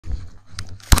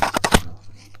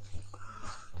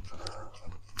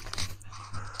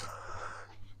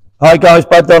Hi guys,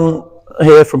 Bud Dunn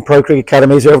here from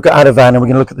Procricketacademies. I've got AADHavan and we're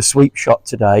going to look at the sweep shot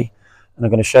today. And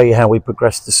I'm going to show you how we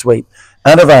progress the sweep.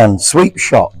 AADHavan, sweep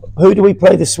shot. Who do we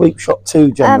play the sweep shot to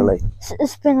generally? The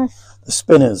spinners. The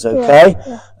spinners, okay.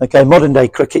 Yeah. Okay, modern day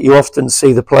cricket, you often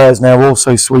see the players now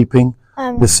also sweeping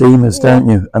the seamers, don't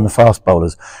you? And the fast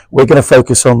bowlers. We're going to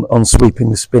focus on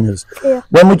sweeping the spinners. Yeah.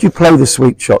 When would you play the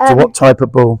sweep shot? To what type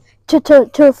of ball?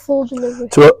 To a full delivery.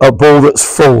 To a ball that's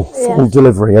full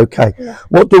delivery, okay. Yeah.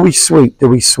 What do we sweep? Do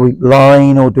we sweep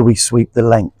line or do we sweep the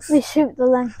length? We sweep the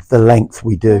length. The length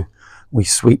we do. We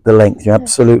sweep the length, you're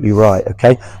absolutely right,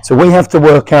 okay. So we have to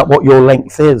work out what your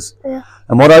length is. Yeah.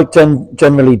 And what I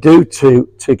generally do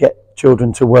to get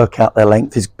children to work out their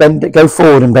length is go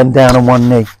forward and bend down on one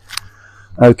knee.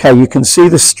 Okay, you can see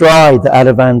the stride that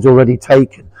AADHavan's already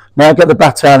taken. Now get the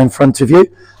bat out in front of you,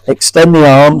 extend the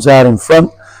arms out in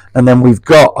front, and then we've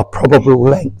got a probable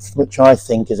length, which I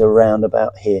think is around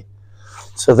about here.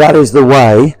 So that is the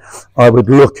way I would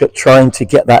look at trying to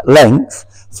get that length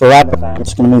for AADHavan. I'm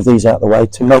just going to move these out of the way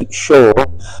to make sure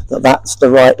that that's the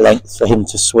right length for him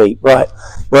to sweep. Right,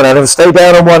 well, AADHavan, stay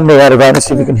down on one knee, AADHavan, and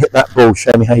see if you can hit that ball.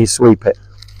 Show me how you sweep it.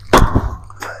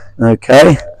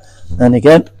 Okay, and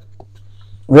again,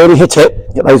 really hit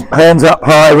it. Get those hands up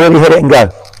high, really hit it and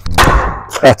go.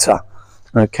 Better.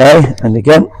 Okay, and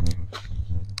again.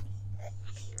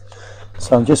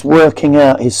 So I'm just working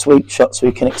out his sweep shot so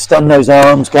he can extend those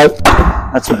arms, go.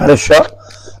 That's a better shot.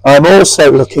 I'm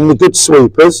also looking, the good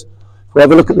sweepers, if we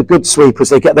have a look at the good sweepers,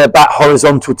 they get their bat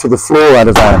horizontal to the floor,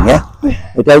 AADHavan,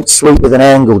 yeah? They don't sweep with an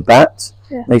angled bat,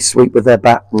 they sweep with their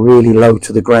bat really low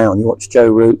to the ground. You watch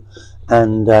Joe Root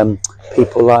and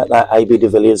people like that, A.B. de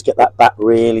Villiers, get that bat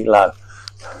really low.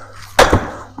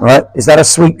 Right, is that a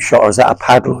sweep shot or is that a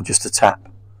paddle or just a tap?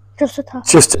 Just a tap.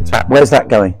 Just a tap. Where's that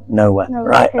going? Nowhere.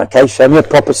 Right, okay, show me a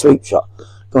proper sweep shot.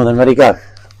 Go on then, ready, go.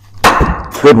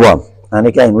 Good one. And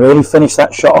again, really finish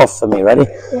that shot off for me, ready?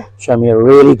 Yeah. Show me a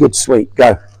really good sweep,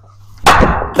 go.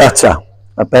 Better.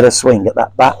 A better swing. Get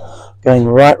that bat going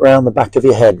right round the back of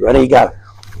your head. Ready, go.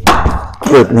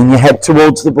 Good. Lean your head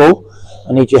towards the ball.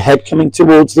 I need your head coming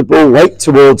towards the ball. Weight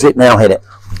towards it. Now hit it.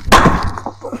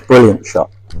 Brilliant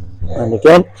shot. And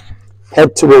again,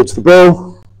 head towards the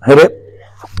ball. Hit it.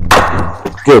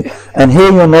 Good. And here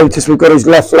you'll notice we've got his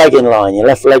left leg in line. Your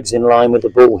left leg's in line with the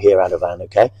ball here, AADHavan,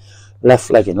 okay?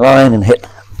 Left leg in line and hit.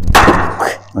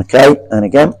 Okay, and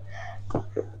again.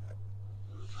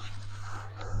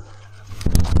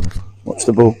 Watch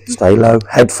the ball. Stay low.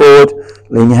 Head forward.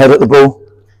 Lean your head at the ball.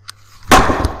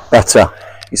 Better.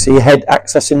 You see your head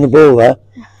accessing the ball there?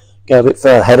 Go a bit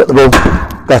further. Head at the ball.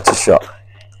 Better shot.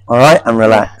 All right, and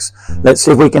relax. Let's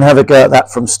see if we can have a go at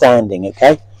that from standing,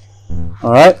 okay?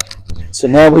 All right. So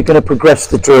now we're going to progress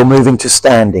the drill, moving to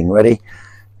standing. Ready?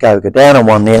 Go down on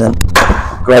one knee and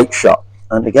then great shot.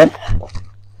 And again.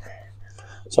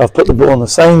 So I've put the ball on the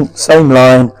same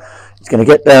line. It's going to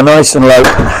get down nice and low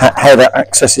and head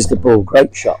accesses the ball.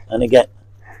 Great shot. And again.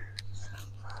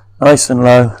 Nice and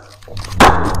low.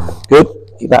 Good.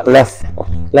 Keep that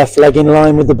left leg in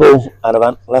line with the ball.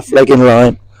 AADHavan. Left leg in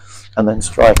line. And then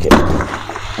strike it.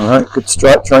 All right. Good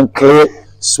strike. Try and clear it.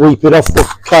 Sweep it off the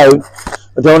cove.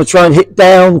 I don't want to try and hit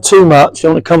down too much. I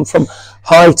don't want to come from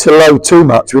high to low too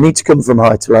much. We need to come from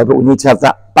high to low, but we need to have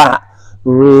that bat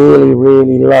really,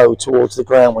 really low towards the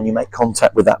ground when you make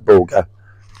contact with that ball. Go.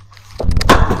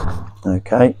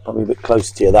 Okay, probably a bit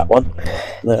closer to you, that one.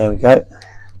 There we go.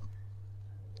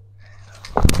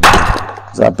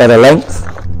 Is that better length?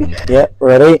 Yeah,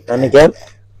 ready. And again.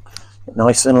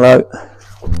 Nice and low.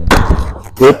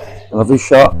 Good. Lovely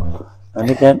shot. And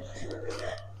again.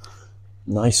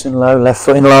 Nice and low, left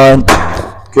foot in line.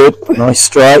 Good, nice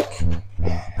strike.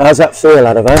 How's that feel,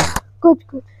 AADHavan? Good,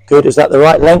 good. Good, is that the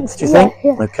right length, do you think?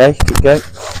 Yeah. Okay, keep going.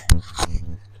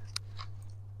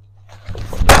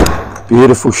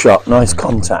 Beautiful shot, nice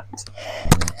contact.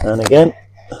 And again.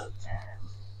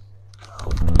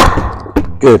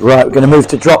 Good, right, we're going to move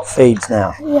to drop feeds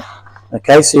now. Yeah.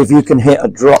 Okay, see if you can hit a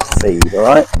drop feed, all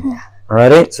right? Yeah.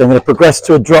 Ready? So I'm going to progress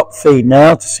to a drop feed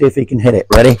now to see if he can hit it.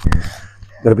 Ready?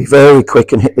 Got to be very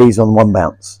quick and hit these on one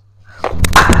bounce.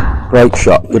 Great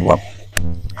shot, good one.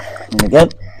 And again.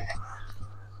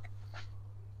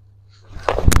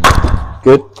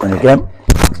 Good, and again.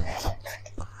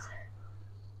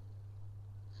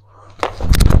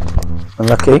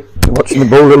 Unlucky. You're watching the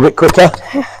ball a little bit quicker.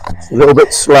 It's a little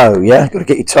bit slow, yeah? Got to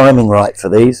get your timing right for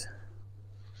these.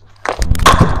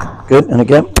 Good, and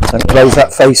again. Don't close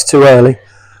that face too early.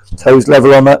 Toes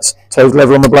level on that. Toes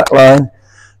level on the black line.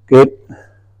 Good.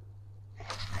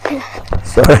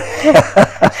 Sorry.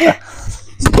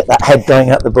 So get that head going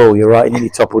at the ball. You're right, you nearly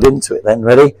toppled into it then.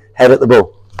 Ready? Head at the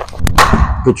ball.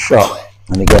 Good shot.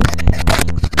 And again,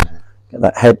 get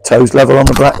that head toes level on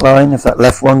the black line. If that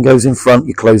left one goes in front,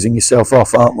 you're closing yourself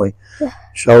off, aren't we? Yeah.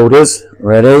 Shoulders,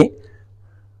 ready.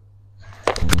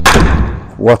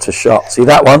 What a shot. See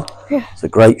that one? Yeah. It's a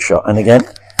great shot. And again,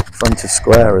 front of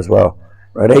square as well.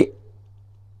 Ready?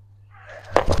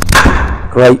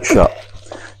 Great shot.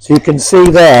 So you can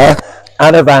see there,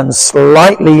 AADHavan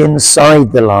slightly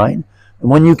inside the line. And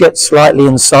when you get slightly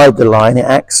inside the line, it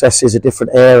accesses a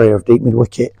different area of deep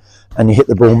mid-wicket and you hit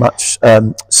the ball much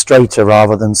straighter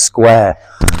rather than square.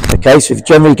 Okay, so if you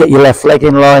generally get your left leg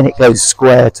in line, it goes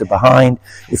square to behind.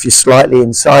 If you're slightly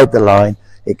inside the line,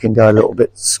 it can go a little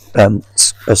bit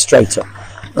straighter.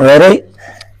 Ready?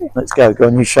 Let's go. Go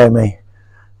on, you show me.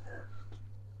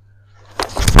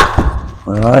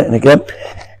 All right, and again.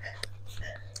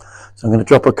 So I'm going to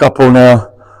drop a couple now.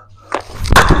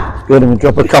 Good, I'm going to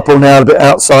drop a couple now a bit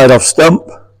outside off stump.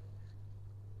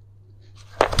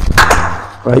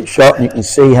 Great shot, and you can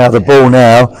see how the ball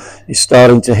now is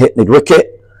starting to hit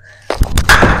mid-wicket.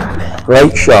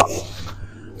 Great shot.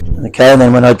 Okay, and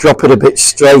then when I drop it a bit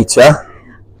straighter,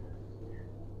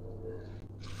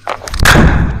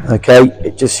 okay,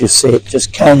 it just, you see, it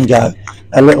just can go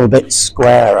a little bit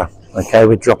squarer. Okay,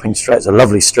 we're dropping straight. It's a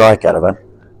lovely strike, AADHavan.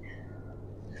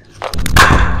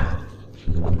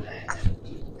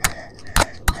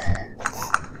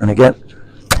 And again.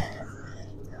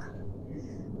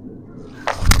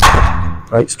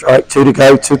 Great strike, 2 to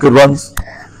go, 2 good ones.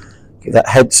 Give that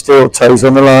head still, toes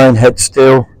on the line, head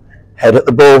still, head at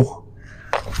the ball.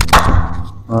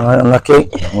 All right, unlucky.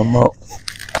 One more.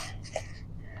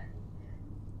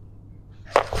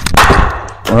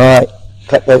 All right,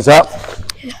 collect those up.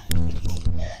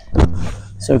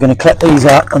 So we're going to collect these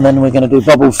up and then we're going to do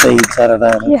bubble feeds out of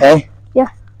that, okay? Yeah.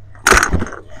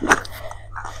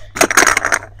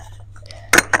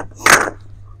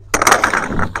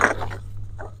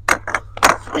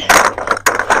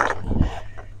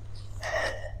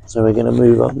 So we're going to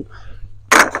move on.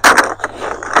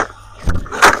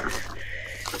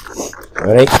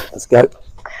 Ready? Let's go.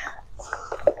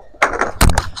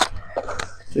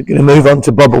 So we're going to move on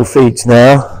to bubble feeds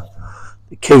now.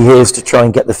 The key here is to try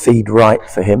and get the feed right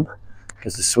for him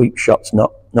because the sweep shot's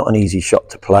not an easy shot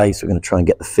to play. So we're going to try and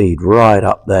get the feed right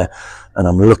up there. And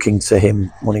I'm looking to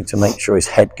him, wanting to make sure his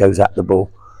head goes at the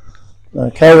ball.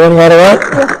 Okay, running out all right?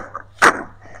 Yeah.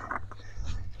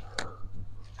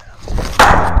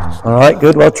 All right,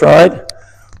 good, well tried.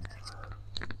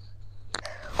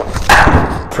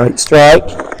 Great strike,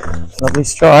 lovely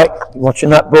strike. You're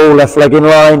watching that ball, left leg in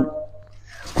line.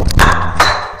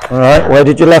 All right, where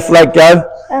did your left leg go?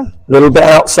 A little bit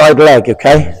outside leg,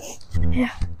 okay?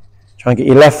 Yeah. Try and get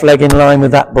your left leg in line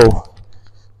with that ball.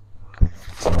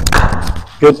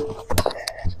 Good.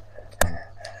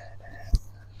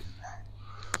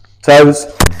 Toes.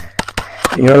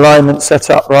 Get your alignment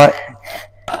set up right.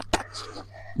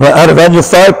 Right, AADHavan, your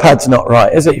thigh pad's not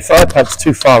right, is it? Your thigh pad's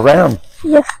too far round.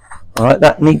 Yeah. All right,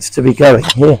 that needs to be going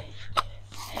here.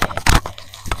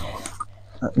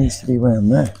 That needs to be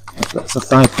round there. That's the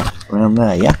thigh pad, around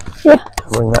there, yeah? Yeah.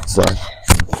 Covering that side.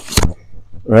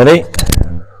 Ready?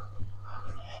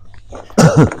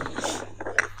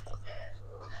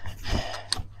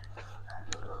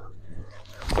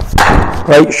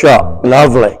 Great shot,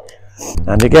 lovely.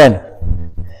 And again.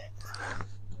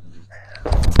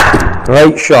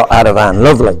 Great shot, AADHavan,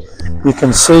 lovely. You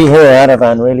can see here,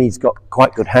 AADHavan really has got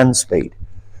quite good hand speed.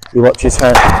 You watch his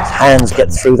hands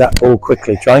get through that ball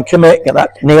quickly. Try and commit, get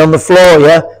that knee on the floor,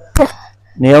 yeah?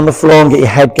 Knee on the floor and get your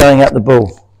head going at the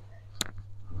ball.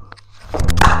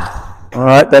 All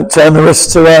right, don't turn the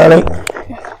wrists too early.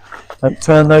 Don't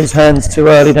turn those hands too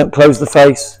early, don't close the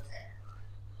face.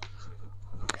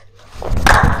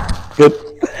 Good.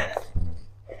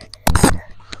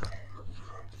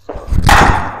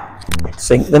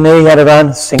 Sink the knee,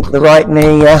 AADHavan, sink the right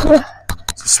knee, yeah?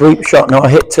 It's a sweep shot, not a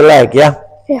hit to leg, yeah?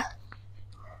 Yeah.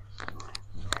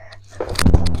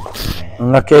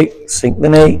 Unlucky, sink the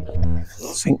knee,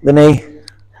 sink the knee.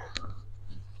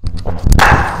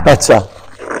 Better.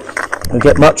 We'll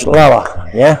get much lower,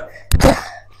 yeah?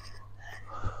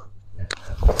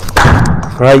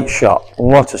 Great shot,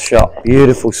 what a shot,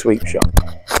 beautiful sweep shot.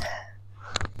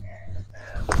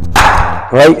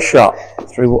 Great shot,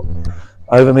 through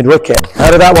over mid-wicket. How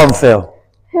did that one feel?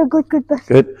 Yeah, good.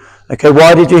 Good. Okay,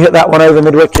 why did you hit that one over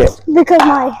mid-wicket? Because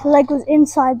my leg was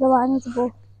inside the line of the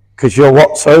ball. Because your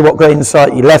what? Sorry, what got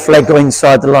inside? Your left leg got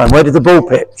inside the line. Where did the ball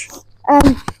pitch?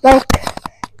 Like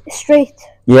straight.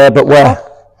 Yeah, but where?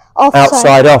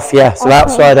 Outside off, yeah. So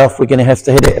outside off, we're going to have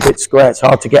to hit it a bit square. It's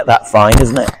hard to get that fine,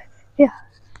 isn't it? Yeah.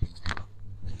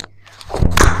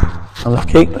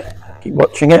 Unlucky. Keep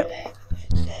watching it.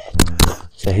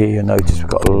 So here you notice we've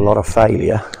got a lot of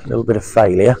failure, a little bit of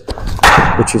failure,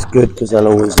 which is good because they'll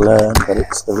always learn, but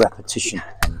it's the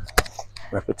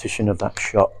repetition of that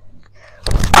shot.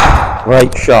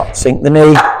 Great shot. Sink the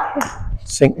knee,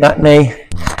 sink that knee.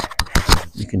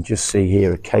 You can just see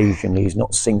here occasionally he's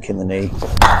not sinking the knee.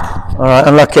 All right,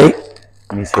 unlucky.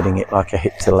 And he's hitting it like a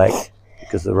hip to leg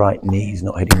because the right knee is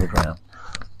not hitting the ground.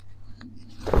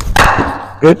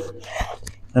 Good.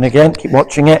 And again, keep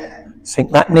watching it.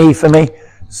 Sink that knee for me.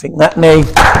 Sink that knee.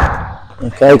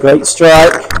 Okay, great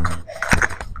strike.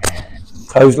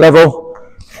 Toes level.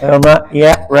 Stay on that.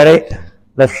 Yeah, ready.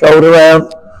 Left shoulder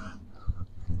round.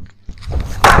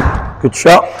 Good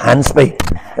shot. Hand speed.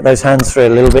 Get those hands through a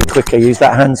little bit quicker. Use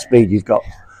that hand speed. You've got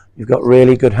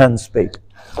really good hand speed.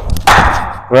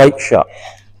 Great shot.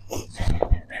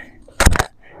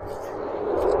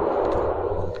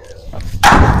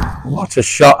 What a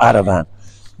shot, AADHavan.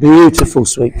 Beautiful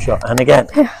sweep shot. And again,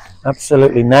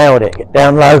 absolutely nailed it. Get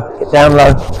down low. Get down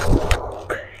low.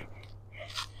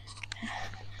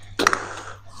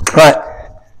 Right.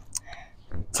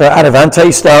 So AADHavan, take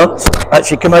your stance.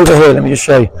 Actually, come over here. Let me just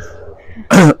show you.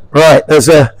 Right.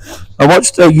 I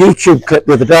watched a YouTube clip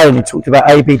the other day, and he talked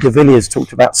about A.B. de Villiers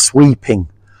talked about sweeping.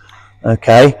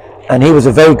 Okay. And he was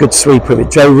a very good sweeper with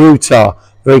Joe Rutar,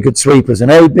 very good sweepers. And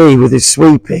A.B. with his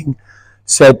sweeping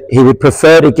said he would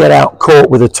prefer to get out caught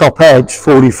with a top edge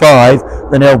 45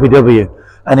 than LBW.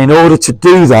 And in order to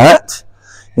do that,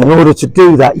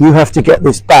 you have to get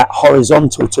this bat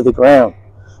horizontal to the ground.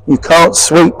 You can't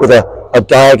sweep with a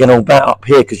diagonal bat up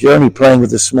here because you're only playing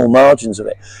with the small margins of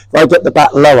it. If I get the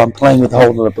bat low, I'm playing with the whole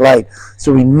of the blade.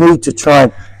 So we need to try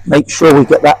and make sure we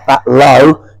get that bat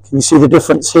low. Can you see the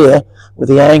difference here? With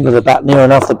the angle of the bat near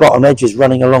enough, the bottom edge is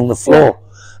running along the floor.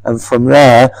 And from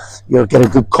there, you'll get a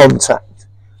good contact.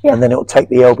 Yeah. And then it'll take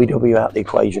the LBW out of the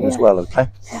equation as well, okay?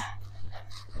 Yeah.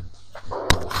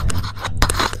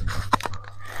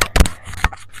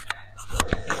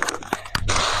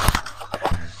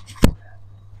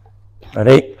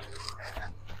 Ready?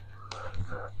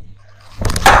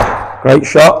 Great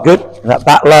shot, good. That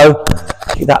bat low.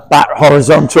 Keep that bat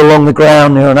horizontal along the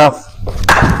ground near enough.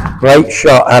 Great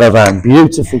shot, AADHavan.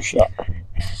 Beautiful shot.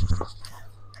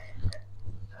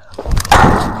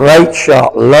 Great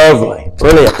shot. Lovely.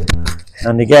 Brilliant.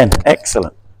 And again,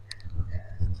 excellent.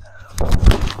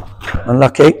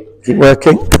 Unlucky. Keep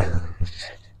working.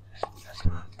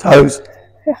 Toes.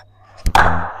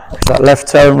 Watch that left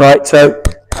toe and right toe.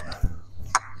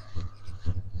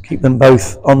 Keep them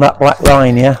both on that black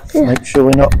line, yeah? Make sure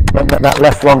we're not, don't let that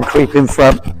left one creep in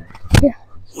front. Yeah.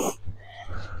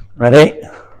 Ready?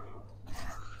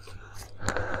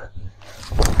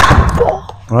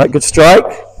 All right, good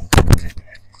strike.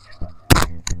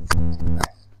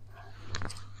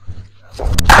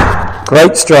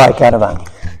 Great strike, AADHavan.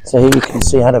 So here you can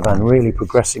see AADHavan really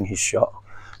progressing his shot.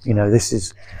 You know,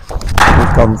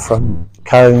 we've gone from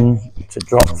cone to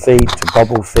drop feed to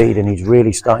bobble feed, and he's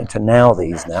really starting to nail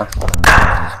these now.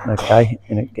 Okay,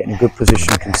 getting a good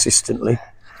position consistently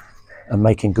and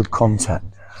making good contact.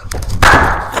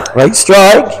 Great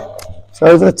strike. So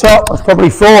over the top, that's probably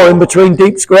 4 in between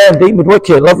deep square and deep mid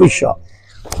wicket. Lovely shot.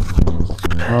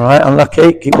 All right,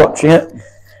 unlucky. Keep watching it.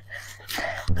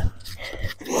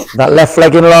 That left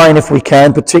leg in line if we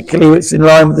can, particularly if it's in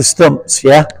line with the stumps,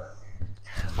 yeah?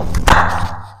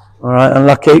 All right,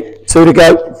 unlucky. 2 to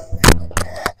go.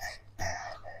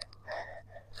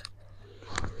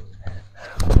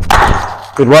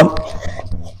 Good one.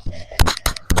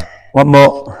 One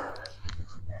more.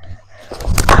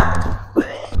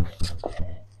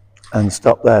 And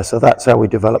stop there. So that's how we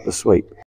develop the sweep.